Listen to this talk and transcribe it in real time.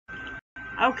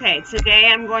Okay, today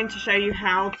I'm going to show you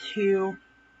how to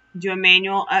do a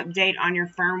manual update on your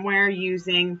firmware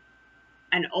using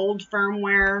an old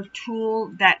firmware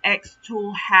tool that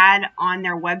xTool had on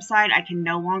their website. I can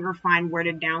no longer find where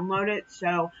to download it,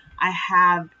 so I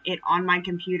have it on my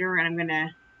computer, and I'm going to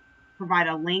provide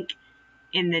a link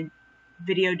in the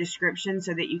video description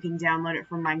so that you can download it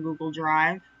from my Google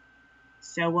Drive.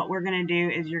 So what we're going to do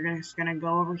is you're just going to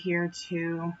go over here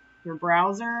to your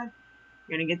browser.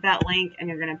 You're going to get that link and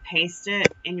you're going to paste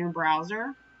it in your browser.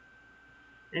 And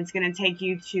it's going to take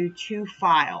you to two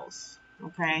files,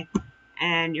 okay?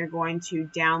 And you're going to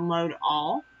download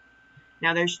all.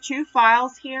 Now there's two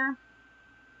files here.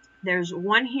 There's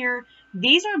one here.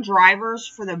 These are drivers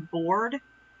for the board,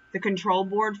 the control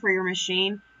board for your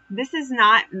machine. This is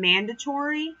not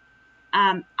mandatory.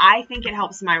 I think it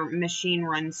helps my machine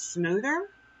run smoother.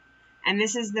 And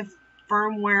this is the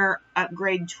firmware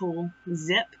upgrade tool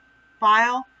zip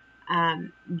file.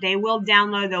 They will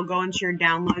download, they'll go into your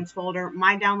downloads folder.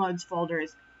 My downloads folder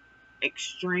is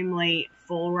extremely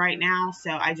full right now,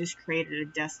 so I just created a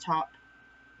desktop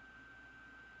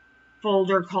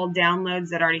folder called downloads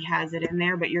that already has it in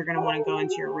there, but you're going to want to go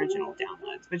into your original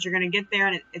downloads. But you're going to get there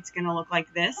and it's going to look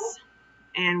like this.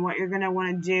 And what you're going to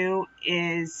want to do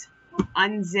is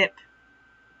unzip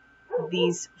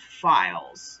these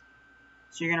files.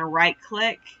 So you're going to right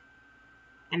click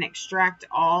and extract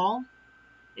all.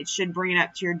 It should bring it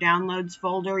up to your downloads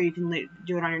folder. You can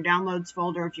do it on your downloads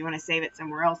folder. If you want to save it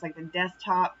somewhere else like the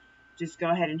desktop, just go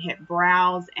ahead and hit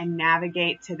browse and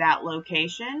navigate to that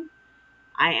location.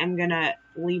 I am going to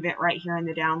leave it right here in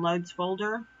the downloads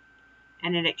folder,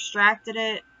 and it extracted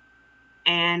it,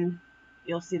 and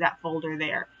you'll see that folder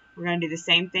there. We're going to do the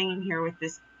same thing here with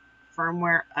this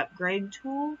firmware upgrade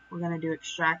tool. We're going to do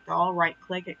extract all, right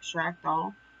click, extract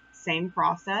all, same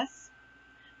process.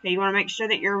 Okay, you want to make sure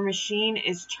that your machine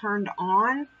is turned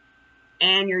on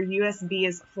and your USB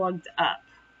is plugged up.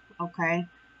 Okay,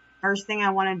 first thing I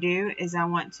want to do is I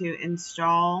want to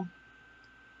install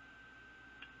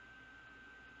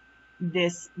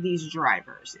these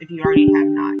drivers if you already have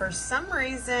not. For some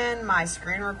reason my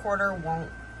screen recorder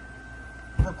won't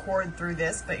record through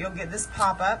this, but you'll get this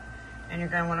pop-up and you're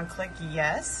going to want to click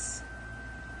yes.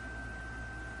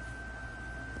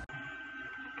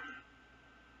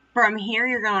 From here,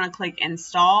 you're going to want to click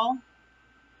install.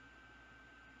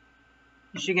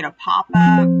 You should get a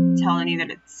pop-up telling you that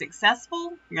it's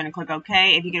successful. You're going to click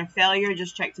OK. If you get a failure,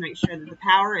 just check to make sure that the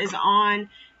power is on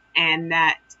and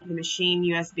that the machine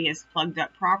USB is plugged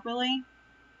up properly.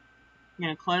 You're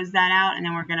going to close that out, and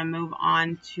then we're going to move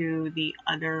on to the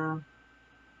other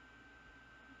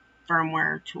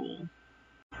firmware tool.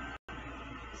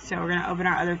 So we're going to open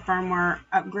our other firmware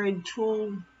upgrade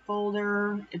tool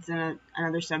folder. It's in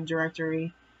another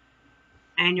subdirectory,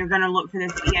 and you're going to look for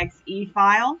this exe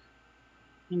file.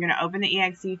 You're going to open the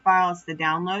exe file. It's the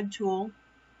download tool,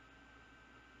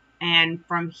 and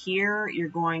from here you're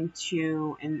going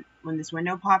to, and when this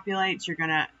window populates, you're going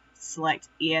to select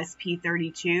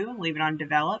ESP32, leave it on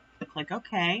develop, click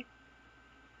OK.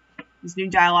 This new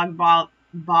dialog box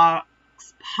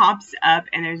pops up,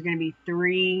 and there's going to be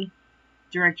three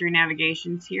directory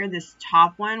navigations here. This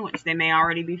top one, which they may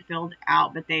already be filled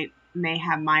out, but they may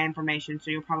have my information,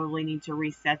 so you'll probably need to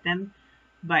reset them.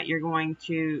 But you're going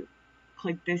to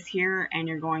click this here, and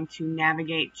you're going to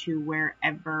navigate to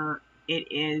wherever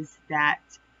it is that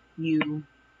you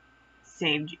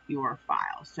saved your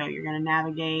file. So you're going to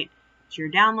navigate to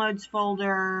your downloads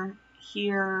folder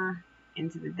here,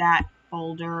 into that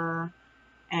folder,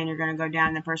 and you're going to go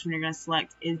down. The first one you're going to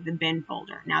select is the bin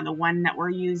folder. Now the one that we're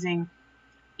using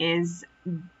is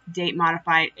date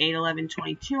modified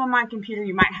 8/11/22 on my computer.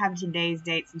 You might have today's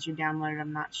date since you downloaded.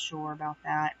 I'm not sure about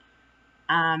that.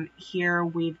 Here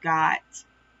we've got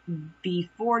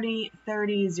B40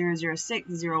 30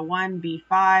 006 01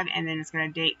 B5, and then it's got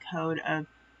a date code of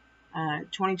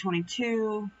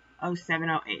 2022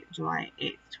 0708, July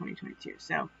 8th, 2022.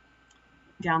 So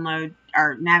download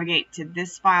or navigate to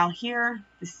this file here.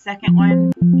 The second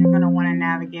one you're going to want to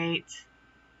navigate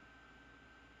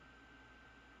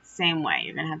same way.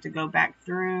 You're going to have to go back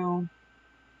through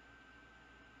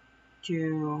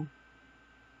to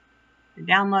the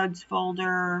downloads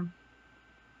folder,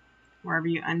 wherever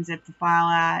you unzip the file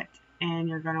at, and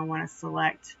you're going to want to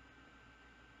select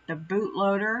the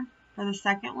bootloader for the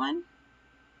second one.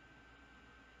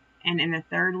 And in the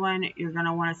third one, you're going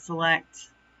to want to select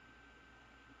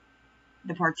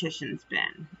the partitions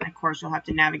bin. Of course, you'll have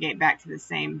to navigate back to the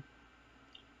same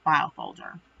file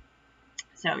folder.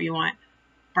 So you want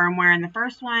firmware in the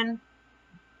first one,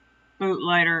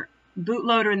 bootloader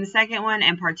in the second one,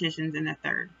 and partitions in the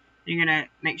third. You're going to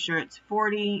make sure it's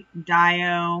 40,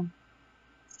 dio,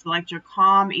 select your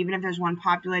COM. Even if there's one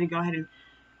populated, go ahead and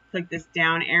click this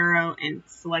down arrow and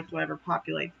select whatever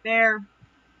populates there.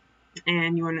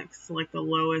 And you want to select the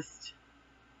lowest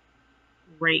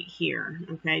right here.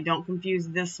 Okay, don't confuse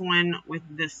this one with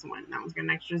this one. That one's got an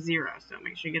extra 0, so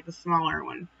make sure you get the smaller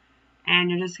one. And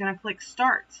you're just going to click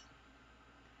start.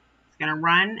 It's going to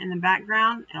run in the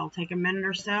background. It'll take a minute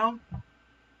or so.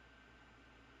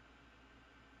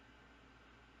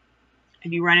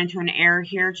 If you run into an error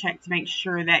here, check to make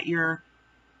sure that your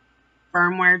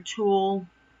firmware tool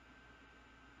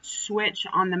switch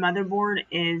on the motherboard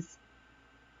is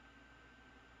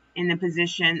in the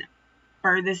position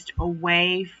furthest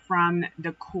away from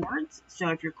the cords. So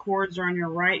if your cords are on your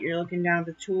right, you're looking down at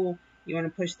the tool, you want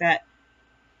to push that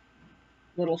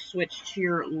little switch to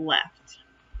your left.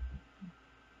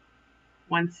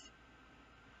 Once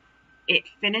it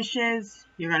finishes,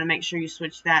 you're going to make sure you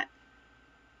switch that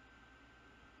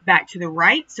back to the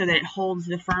right so that it holds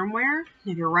the firmware.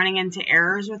 If you're running into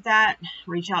errors with that,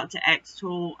 reach out to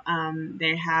xTool.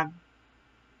 They have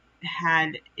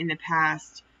had in the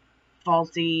past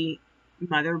faulty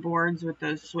motherboards with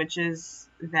those switches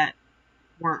that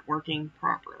weren't working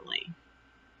properly.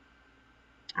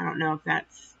 I don't know if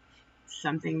that's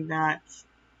something that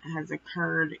has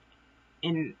occurred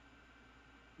in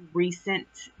recent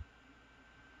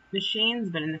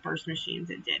machines, but in the first machines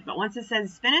it did. But once it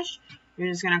says finish, you're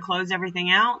just going to close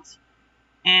everything out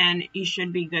and you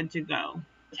should be good to go.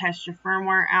 Test your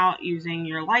firmware out using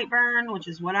your Lightburn, which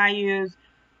is what I use,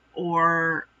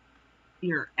 or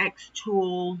your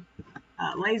xTool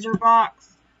laser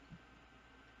box.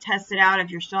 Test it out.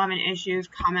 If you're still having issues,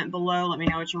 comment below. Let me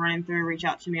know what you're running through. Reach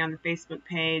out to me on the Facebook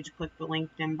page. Click the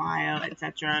LinkedIn bio,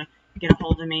 etc. Get a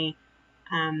hold of me,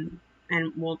 and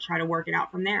we'll try to work it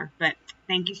out from there. But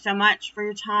thank you so much for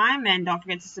your time, and don't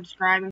forget to subscribe.